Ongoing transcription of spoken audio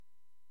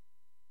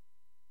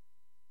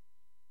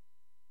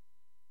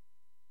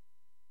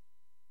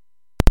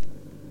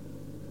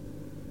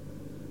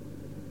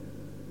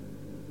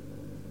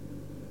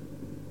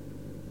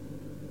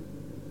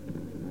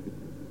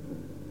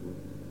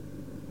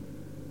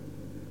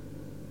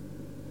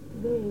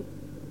day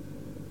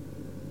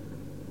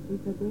is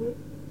a day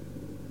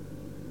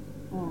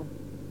of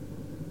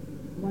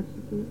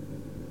worshipping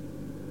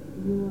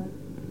your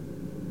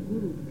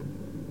Guru.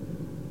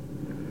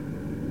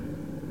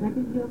 That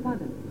is your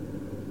mother.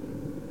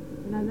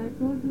 And as I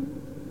told you,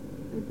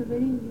 it's a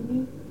very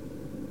unique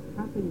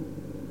happening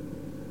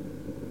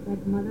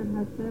that mother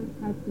herself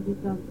has to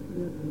become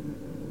your Guru.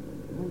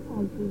 And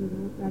also you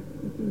know that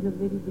it is a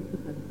very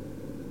difficult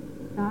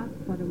task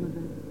for a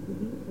mother to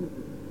be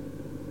open,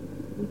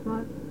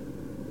 because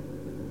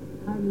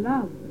her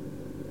love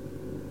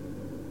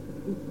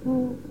is so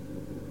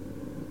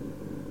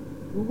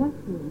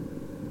overflowing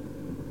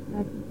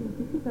that it is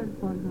difficult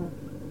for her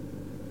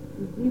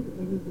to give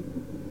any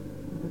discipline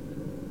to her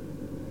children.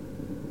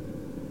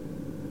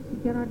 She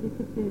cannot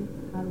discipline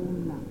her own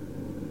love.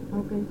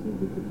 How can she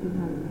discipline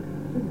her own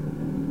children?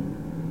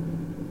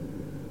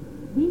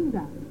 Being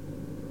that,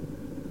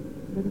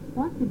 the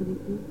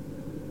responsibility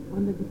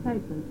on the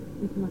disciples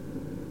is much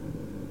more.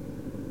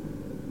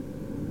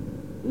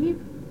 If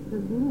the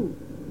Guru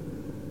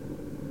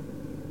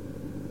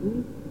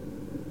is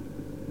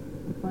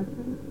a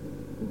person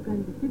who can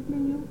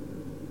discipline you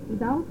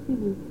without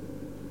feeling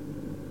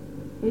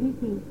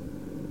anything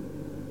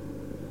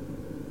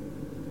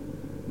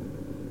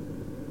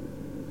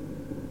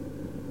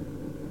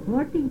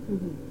hurting to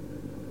him,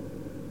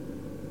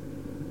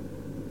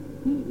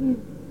 he is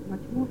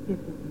much more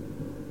capable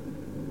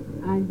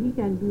and he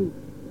can do it.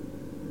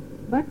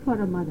 But for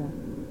a mother,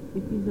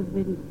 it is a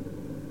very,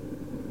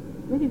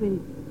 very, very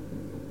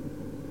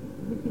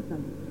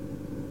difficult.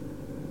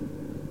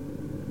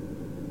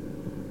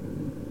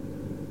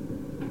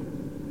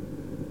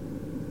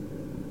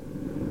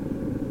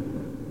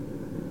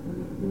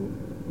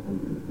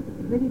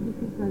 Very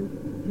difficult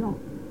job,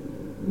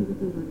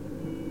 beautiful one.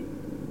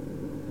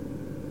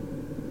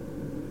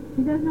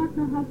 She does not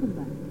know how to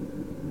buy,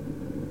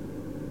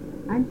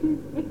 and she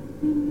is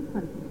extremely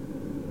forgiving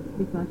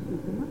because she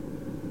is a mother.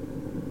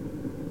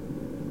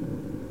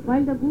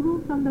 While the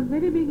Guru from the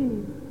very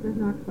beginning does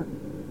not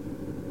forgive,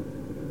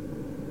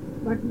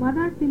 but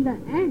mother till the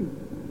end,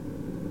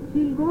 she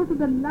will go to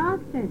the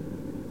last end,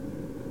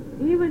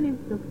 even if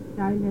the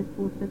child has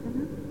forsaken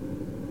her,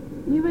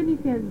 even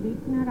if he has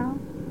beaten her out,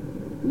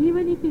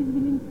 even if he is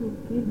willing to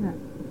kill her,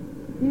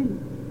 still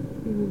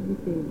she will be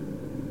saying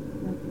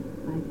that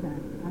my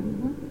child, are you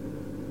hurt?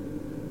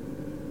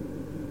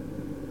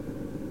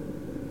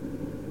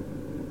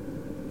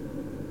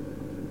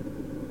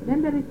 Then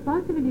the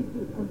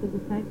responsibility of the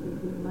disciples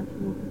is much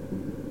more to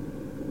see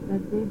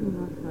that they do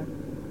not hurt.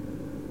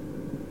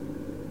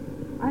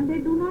 And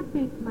they do not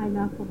take my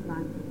love for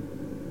granted,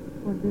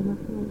 for they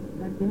must know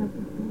that they have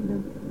to prove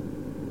them.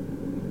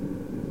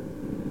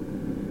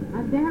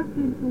 And they have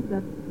to improve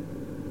themselves.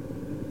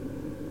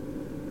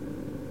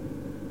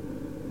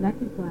 That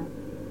is why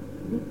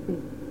this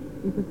thing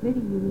is a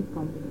very unique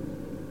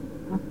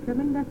combination of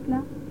tremendous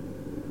love,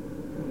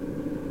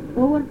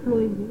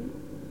 overflowing in,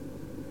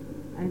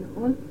 and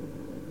also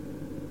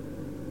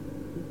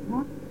the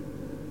thought,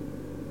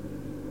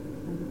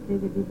 I would say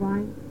the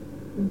divine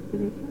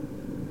inspiration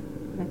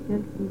that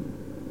tells you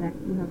that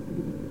you have to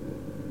be disciplined.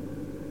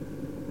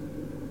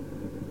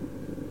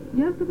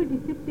 You have to be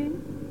disciplined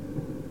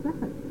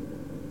sahaj,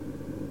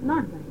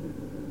 not by him,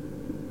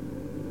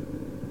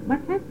 but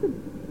has to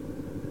be.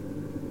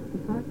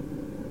 Because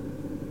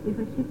if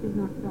a ship is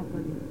not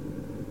properly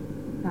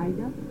tied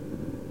up,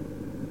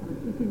 or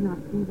it is not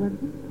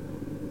seaworthy,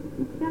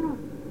 it cannot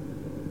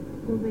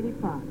go very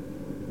far.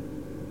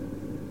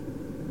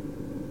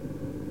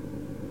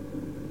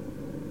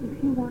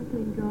 If you want to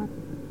enjoy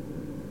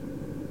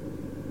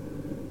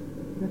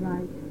the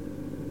ride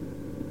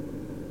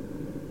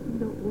in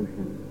the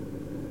ocean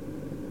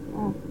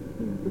of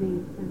His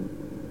grace and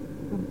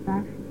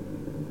compassion,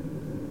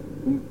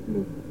 His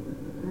bliss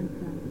and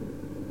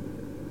tranquility,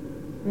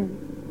 then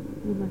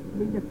you must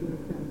build up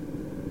yourself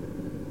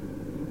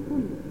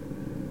fully.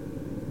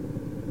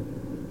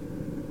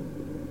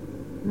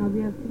 Now we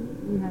have seen,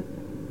 we have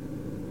time,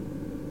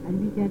 and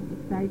we can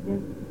excite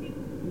them,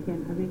 we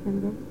can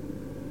awaken them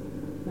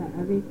by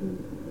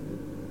awakening.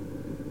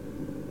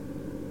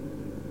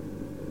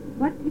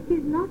 But it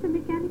is not a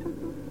mechanical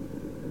process.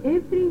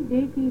 Every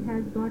deity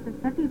has got a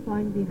subtle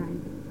point behind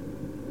it,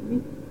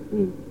 which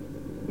is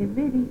a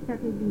very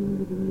subtle being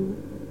within you.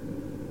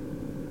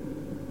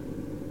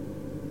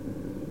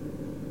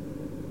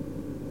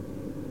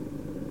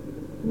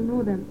 You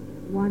know them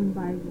one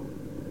by one,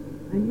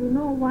 and you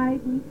know why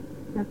these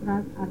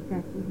chakras are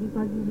catching,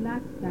 because you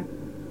lack that.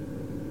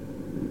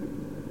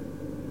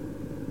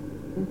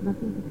 There's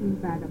nothing to feel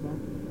bad about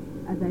it.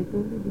 As I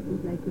told you, this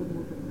is like your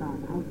motor car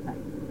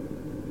outside.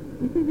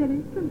 This is your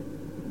instrument,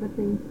 but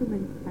the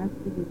instrument has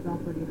to be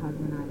properly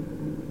harmonized.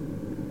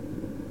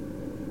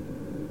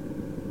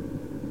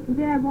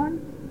 Today I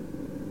want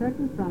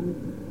certain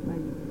promises by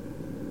you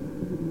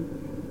to be made.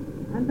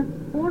 And the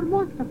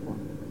foremost of all,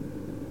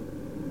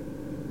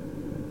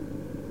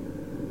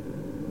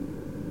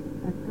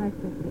 as Christ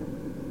has said,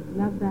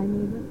 love thy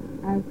neighbor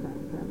as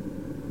thyself.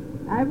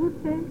 I would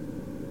say,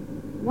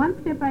 one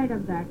step ahead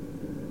of that,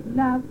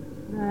 love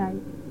thy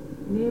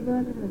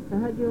neighbor,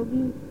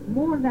 Sahajogi,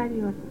 more than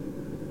yourself.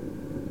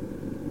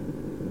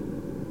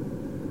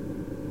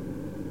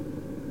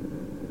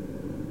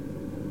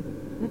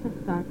 Let us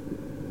start.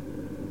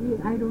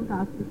 I don't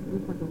ask you to do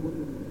for the whole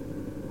world.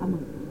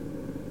 Among.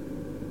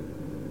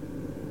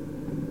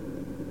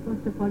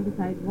 First of all,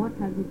 decide what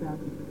have you done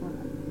for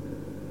us.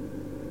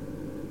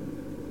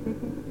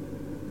 Second,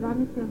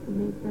 promise yourself to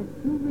make that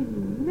you will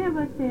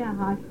never say a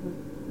harsh word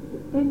to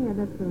any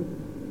other person,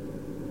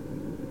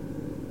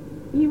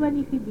 even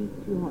if he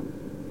beats you also.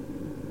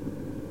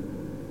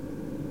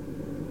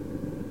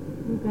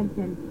 You can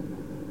tell him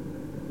that.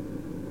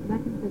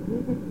 That is the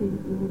greatest thing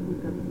you will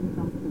become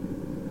to.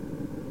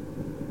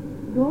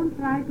 Don't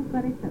try to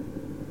correct us.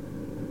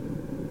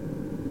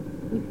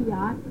 If he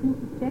asks you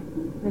to check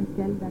him, then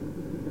tell that to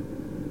him.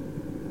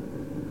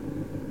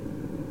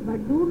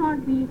 But do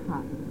not be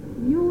harsh.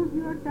 Use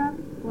your tongue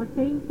for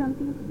saying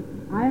something.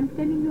 I am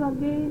telling you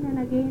again and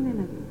again and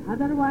again.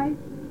 Otherwise,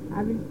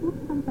 I will put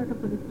some sort of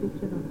a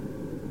restriction on you.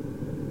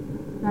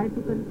 Try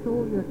to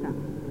control your tongue.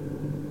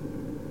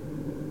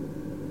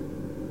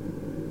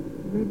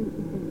 Very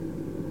difficult.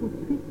 Put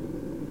switch.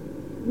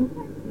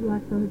 You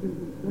are so good,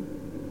 but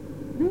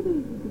very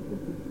easy to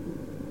put it.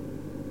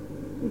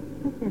 It's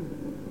such an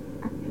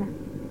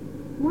attraction.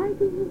 Why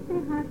do you say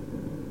harsh?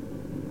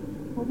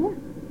 For what?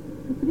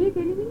 To create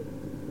enemies?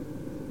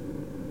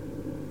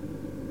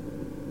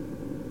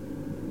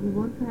 You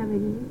want to have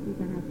enemies, you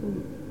can have so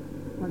many.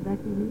 For that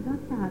you need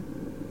not say harsh.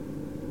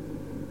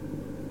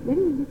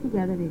 Very easy to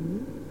gather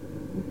enemies.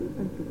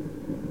 Difficult to get.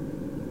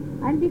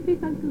 And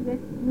difficult to get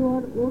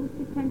your own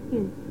sick and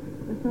kill.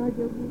 The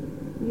Sahajogi,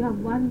 you have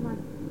one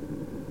month.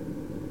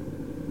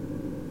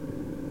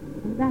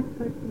 And that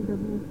hurts you the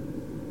most.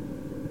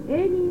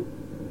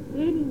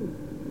 Anything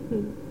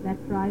that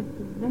tries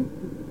to bless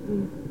you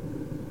will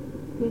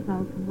take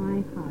out my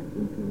heart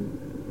into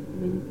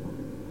many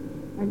parts.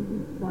 And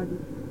this body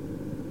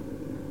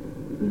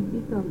will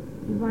become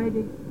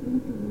divided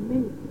into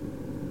many.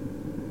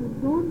 So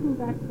don't do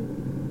that to me.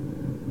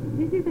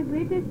 This is the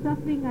greatest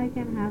suffering I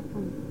can have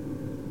from you.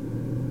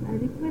 I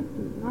request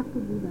you not to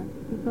do that,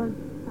 because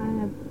I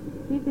have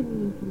taken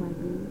you into my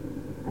being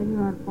and you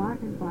are part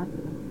and parcel of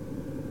it.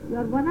 You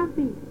are one of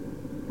the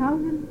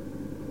 1,000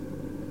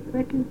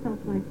 petals of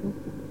my soul.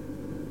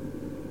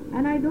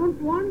 And I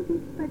don't want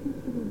these petals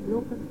to be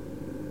broken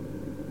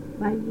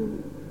by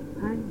you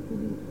and to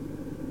be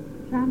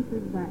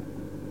trampled by.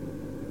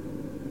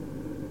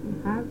 You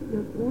have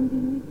your own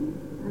dignity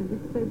and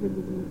respect the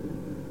dignity.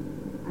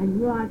 And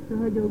you are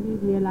Sahajogi,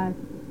 realize,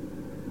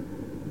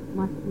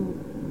 must know.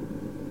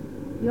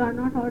 You are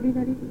not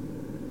ordinary people.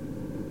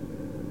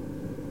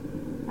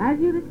 As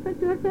you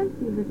respect yourself,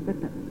 you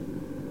respect others.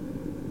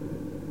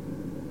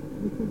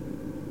 This is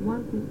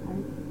one thing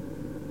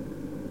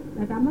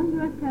that among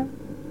yourself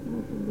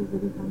you should be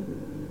very humble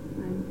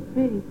and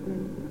very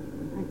friendly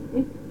and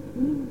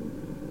extremely.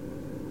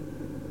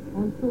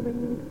 Also, when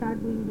you will start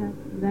doing that,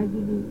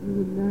 gradually you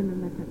will learn a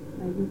method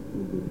by which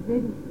you will be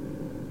very.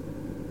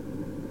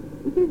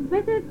 It is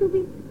better to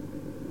be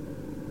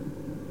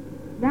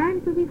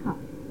than to be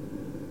harsh.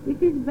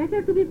 It is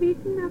better to be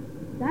beaten up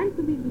than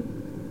to be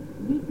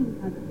beating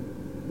others.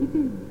 It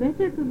is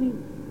better to be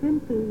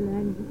simple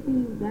and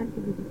deceived than to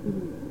be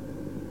deceived.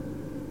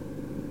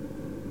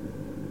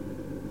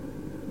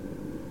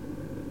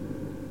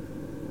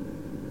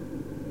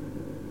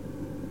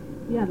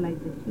 We are like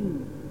the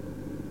shield,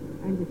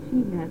 and the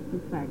shield has to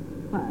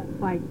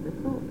fight the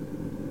sword.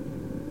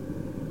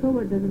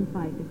 Sword doesn't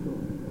fight a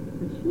sword.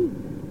 The shield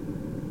does.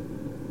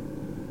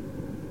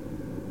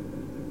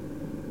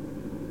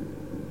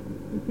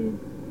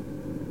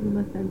 You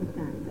must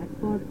understand that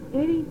for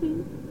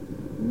anything,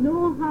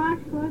 no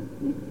harsh word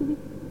is to be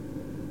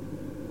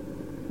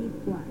keep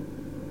quiet.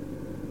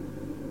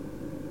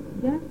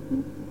 Just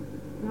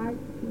try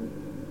to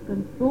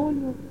control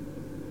your.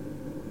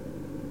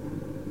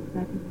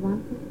 That is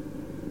one thing.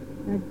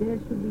 That there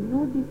should be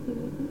no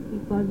disunity,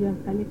 because you are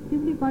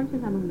collectively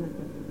conscious among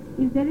yourselves.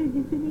 If there is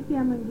disunity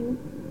among you,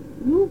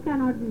 you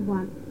cannot be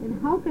one. Then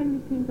how can we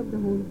think of the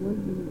whole world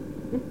being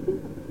one? Just think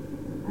of it.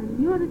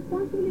 And your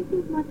responsibility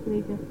is much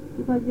greater,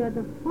 because you are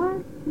the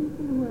first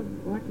people who have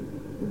got it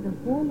in the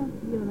whole of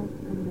Europe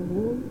and the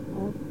whole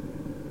of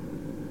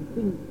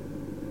England.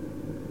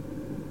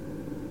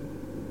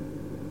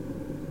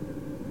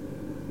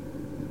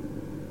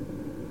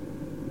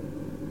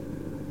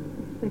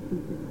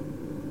 Expecting to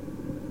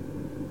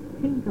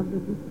think of the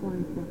good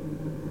points that we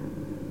will have.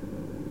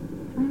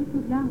 Try to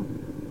love.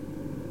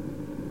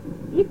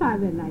 If I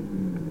were like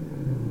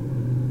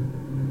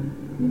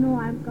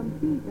I am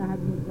complete, I have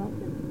no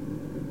problem.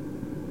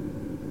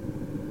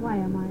 Why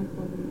am I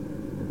following?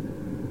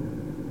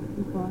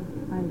 Because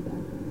I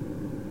die.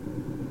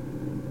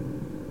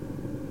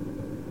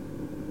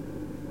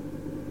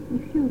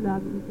 If you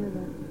love each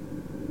other,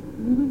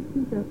 you will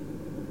see the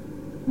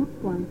good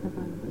points of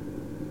others,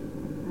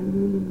 and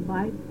you will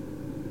imbibe.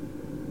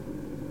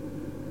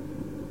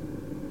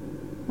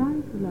 Try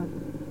to love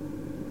it.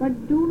 But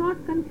do not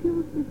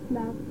confuse this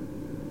love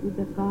with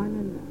the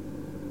carnal love.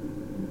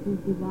 This is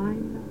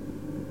divine love,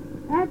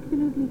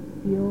 absolutely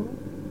pure,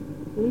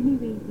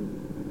 elevating,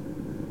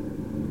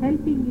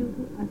 helping you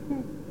to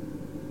ascend.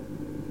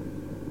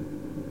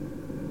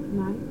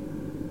 Tonight,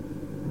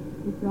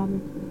 we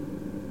promise you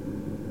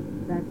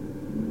that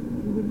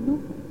you will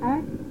look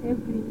at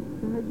every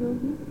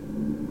Sahajogi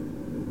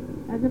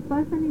as a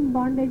person in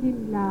bondage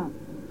in love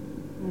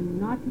and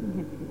not in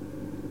hatred.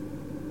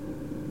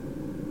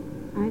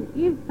 And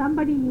if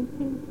somebody you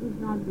think is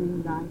not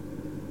doing right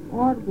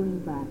or going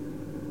bad,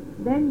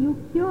 then you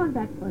cure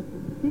that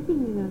person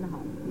sitting in your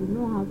house. You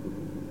know how to do it.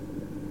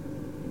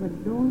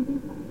 But don't be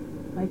harsh.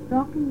 By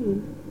talking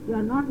in, you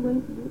are not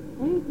going to do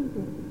anything to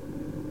him.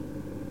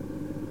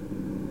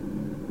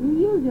 You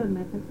use your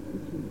method to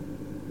change.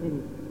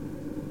 Very well.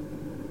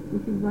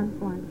 This is one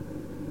point,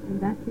 and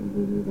that will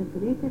give you the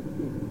greatest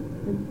pleasure,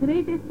 the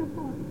greatest of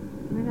all.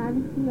 When I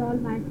will see all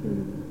my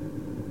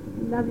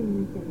children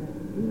loving each other,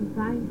 being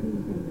kind to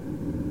each other,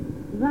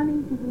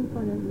 running to do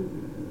for others,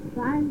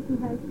 trying to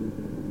help each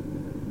other,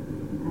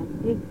 and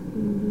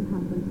extremely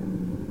humble them.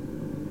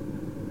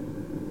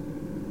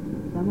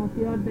 Some of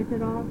you are better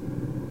off,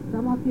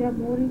 some of you are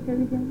more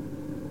intelligent,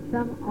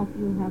 some of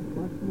you have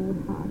got more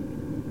heart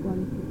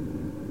qualities.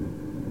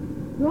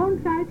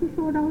 Don't try to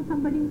show down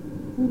somebody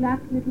who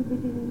lacks little bit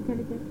in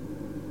intelligence,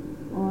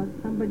 or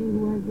somebody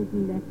who has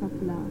little less of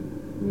love.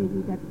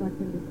 Maybe that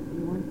person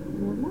wants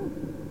more love.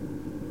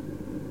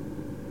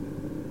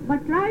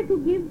 But try to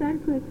give than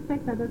to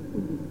expect others to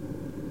give.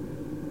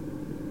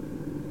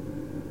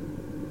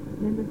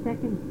 Then the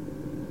second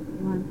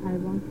one, I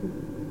want you,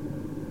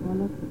 all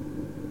of you,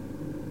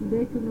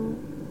 today to know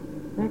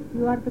that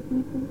you are the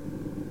people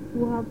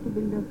who have to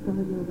build up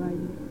Sahaja Yoga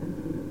in this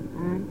country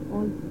and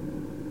also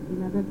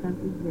in other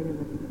countries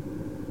wherever it is.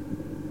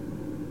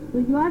 So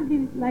you are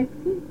like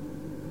seed,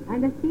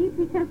 and a seed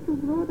which has to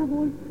grow the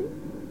whole tree.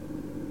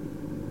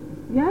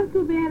 You have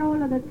to bear all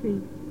other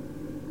trees.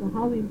 So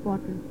how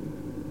important it is.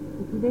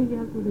 So today you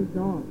have to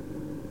resolve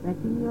that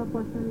in your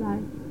personal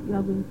life you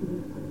are going to be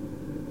fine.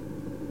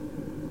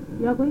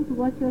 You are going to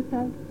watch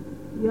yourself,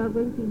 you are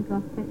going to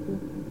introspect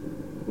yourself.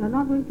 You are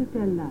not going to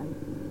tell lies,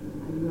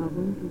 and you are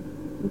going to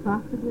look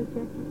after your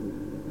chastity,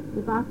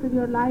 look after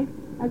your life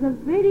as a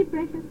very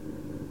precious,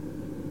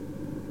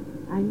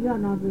 and you are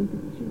not going to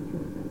cheat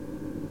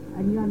yourself,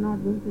 and you are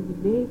not going to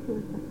debate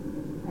yourself,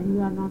 and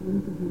you are not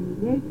going to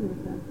humiliate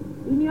yourself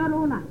in your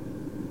own eyes,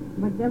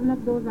 but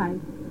develop those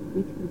eyes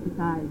which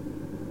criticize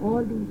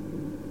all these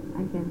things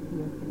and can see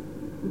yourself.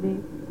 Today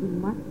we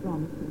must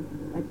promise you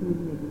that you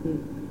will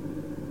meditate,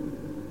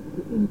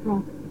 to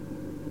introspect,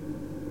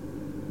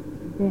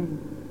 then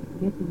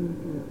getting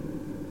into your life.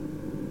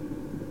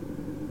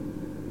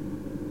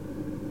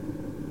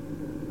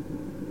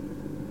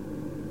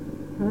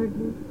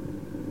 Thirdly,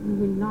 you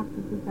will not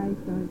criticize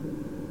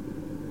others.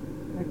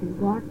 That is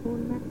God's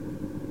own matter.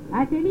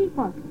 At any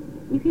cost.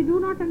 If you do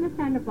not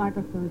understand a part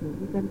of Sahaja,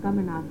 you can come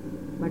and ask me,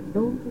 but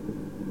don't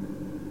criticize.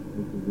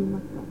 This is you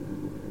must stop.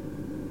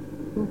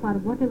 So far,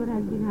 whatever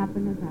has been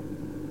happened has happened.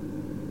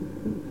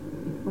 It's finished.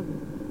 It's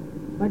forgotten.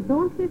 But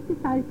don't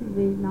criticize his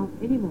ways now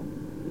anymore,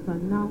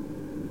 because now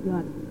you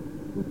are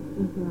put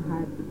into a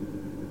higher position.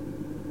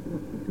 You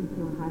are put into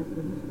a higher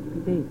position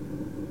today.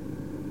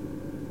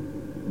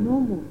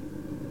 No more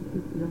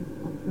criticism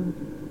of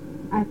Sahaja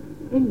at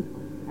any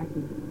cost, at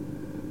any cost.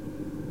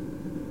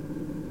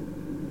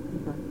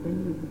 Because then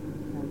you will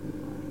criticize the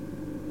God.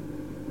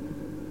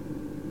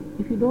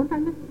 If you don't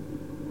understand,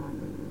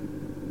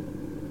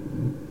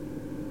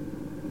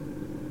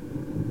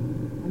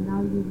 and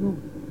now you know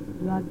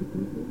you are the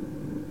people.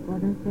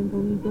 God has sent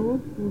only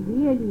those who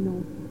really know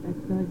that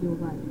Sahaja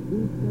Yoga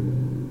is the way.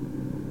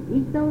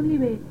 It's the only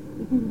way.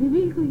 It is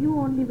revealed to you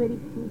only very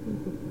few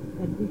people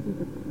that this is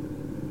the way.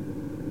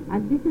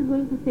 And this is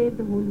going to save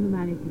the whole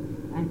humanity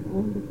and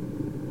all the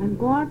people. And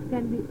God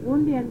can be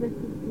only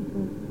understood through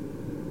Sahaja.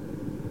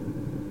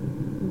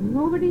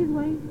 Nobody is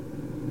going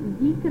to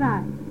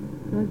decry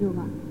Sahaja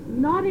Yoga.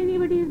 Nor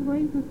anybody is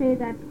going to say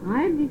that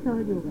I am the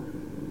Sahaja Yoga.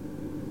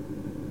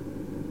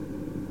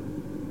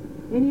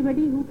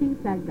 Anybody who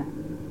thinks like that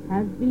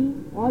has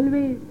been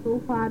always,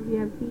 so far we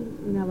have seen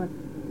in our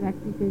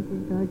practices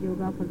in Sahaja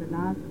Yoga for the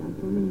last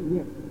so many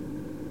years,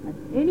 that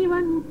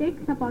anyone who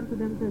takes upon to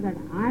themselves that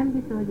I am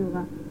the Sahaja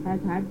Yoga has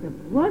had the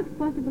worst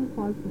possible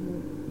fall from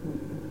it.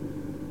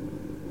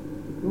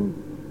 Don't.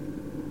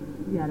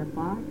 We are a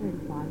part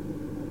and parcel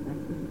of that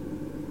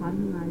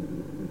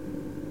harmonizing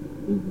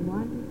is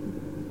one.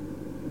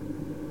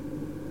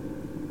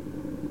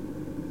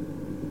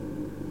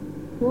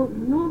 So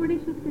nobody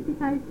should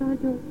criticize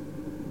Sahaja.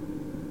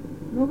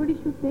 Nobody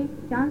should take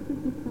chances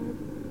with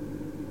Sahaja.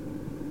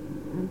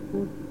 And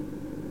fourth,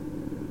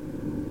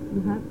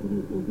 you have to be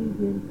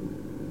obedient.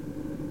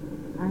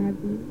 I have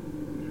been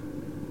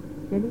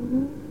telling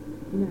you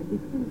in a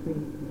different way,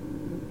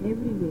 in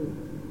every way,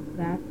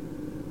 that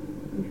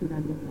you should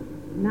understand.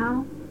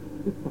 Now,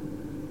 because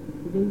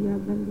today you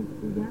have done this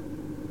puja,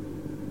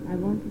 I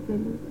want to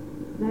tell you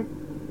that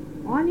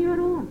on your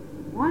own,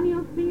 on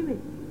your free will,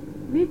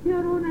 with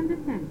your own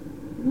understanding,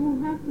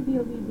 you have to be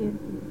obedient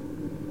to it.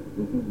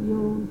 This is your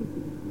own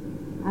decision.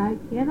 I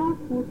cannot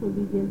force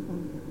obedience on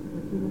you,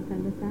 but you must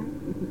understand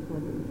it is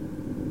for you.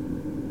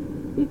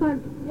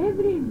 Because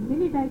every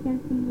minute I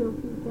can see your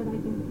future, I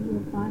can see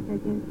your past, I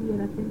can see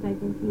your ascent, I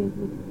can see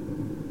everything.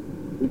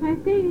 If I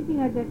say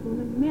anything at that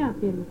moment, may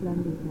appear little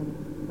unreasonable,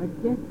 but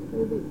just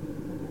obey.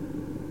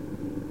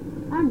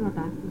 I am not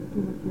asking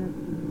too much, you have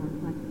to do not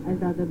much as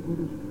the other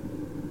gurus.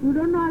 You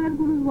don't know other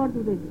gurus, what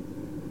do?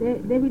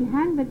 They will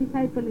hang the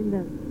disciple in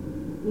the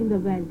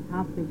well,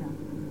 halfway down.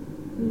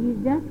 He is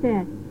just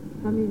there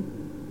from his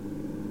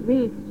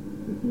waist.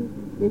 You see,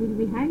 they will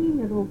be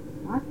hanging a rope.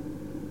 Ask.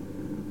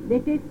 They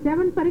take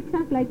 7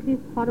 parikshas like this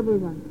horrible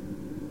one.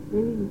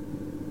 They will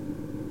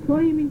throw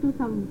him into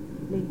some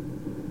place.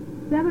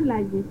 7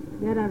 like this.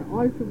 There are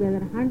altogether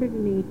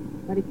 108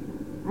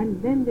 parikshas.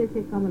 And then they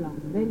say, come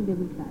along. Then they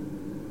will try.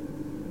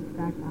 They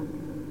start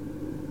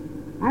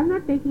asking. I am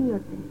not taking your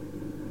test,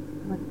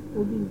 but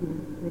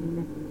obedience is very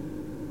necessary.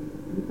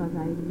 Because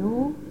I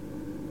know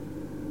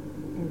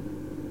everything.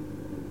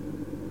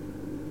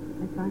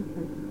 I can't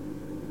help it.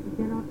 You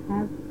cannot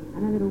have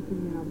another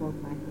opinion about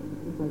myself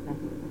because I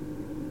know.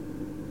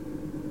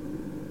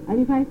 And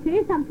if I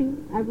say something,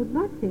 I would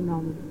not say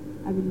normally.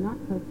 I will not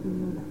hurt you,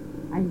 know that.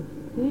 I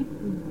hate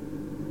being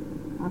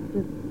hurt.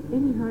 After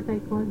any hurt I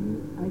cause you,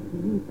 I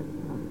will leave it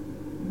wrong.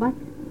 But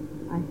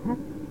I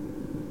have to,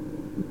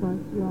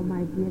 because you are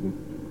my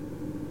dearest.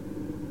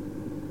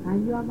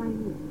 And you are my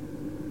mate.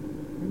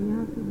 And you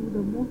have to do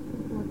the most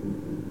important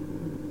thing.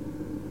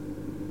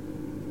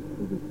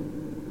 To be fair.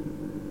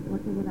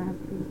 Whatever I have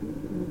to do,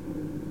 no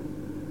problem.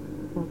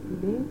 For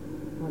today,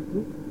 for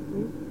this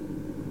day,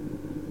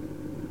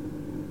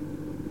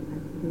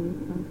 and today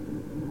also,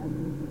 I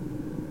will.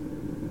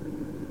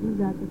 These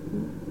are the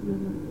things you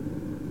must do.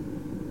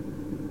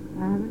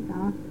 I haven't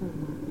asked for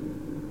much,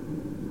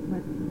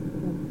 but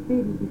they are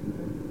very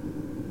difficult.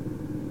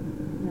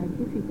 They are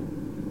difficult.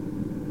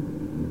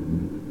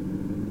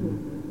 So,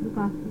 look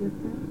after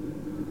yourself.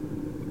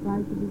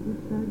 Try to be good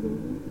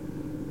surgeons.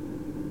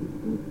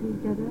 Speak to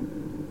each other.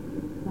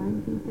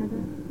 Kind to each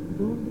other.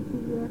 Don't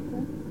deceive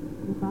yourself.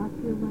 Look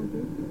after your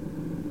vibration.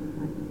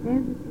 And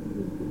everything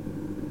will be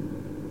good.